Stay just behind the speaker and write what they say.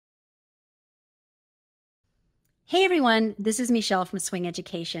Hey everyone, this is Michelle from Swing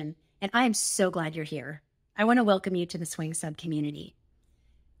Education, and I am so glad you're here. I want to welcome you to the Swing Sub community.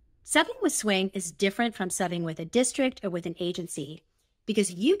 Subbing with Swing is different from subbing with a district or with an agency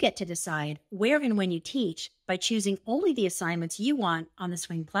because you get to decide where and when you teach by choosing only the assignments you want on the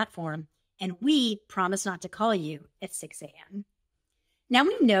Swing platform, and we promise not to call you at 6 a.m. Now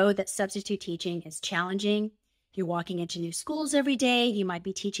we know that substitute teaching is challenging. You're walking into new schools every day. You might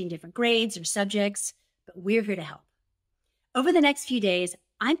be teaching different grades or subjects, but we're here to help. Over the next few days,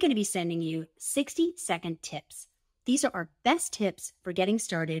 I'm going to be sending you 60-second tips. These are our best tips for getting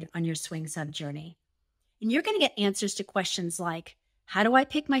started on your Swing Sub journey. And you're going to get answers to questions like, how do I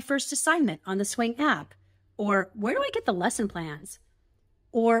pick my first assignment on the Swing app? Or where do I get the lesson plans?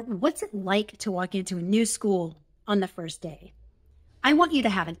 Or what's it like to walk into a new school on the first day? I want you to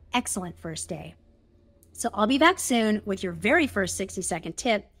have an excellent first day. So I'll be back soon with your very first 60-second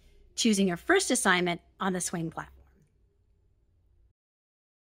tip, choosing your first assignment on the Swing platform.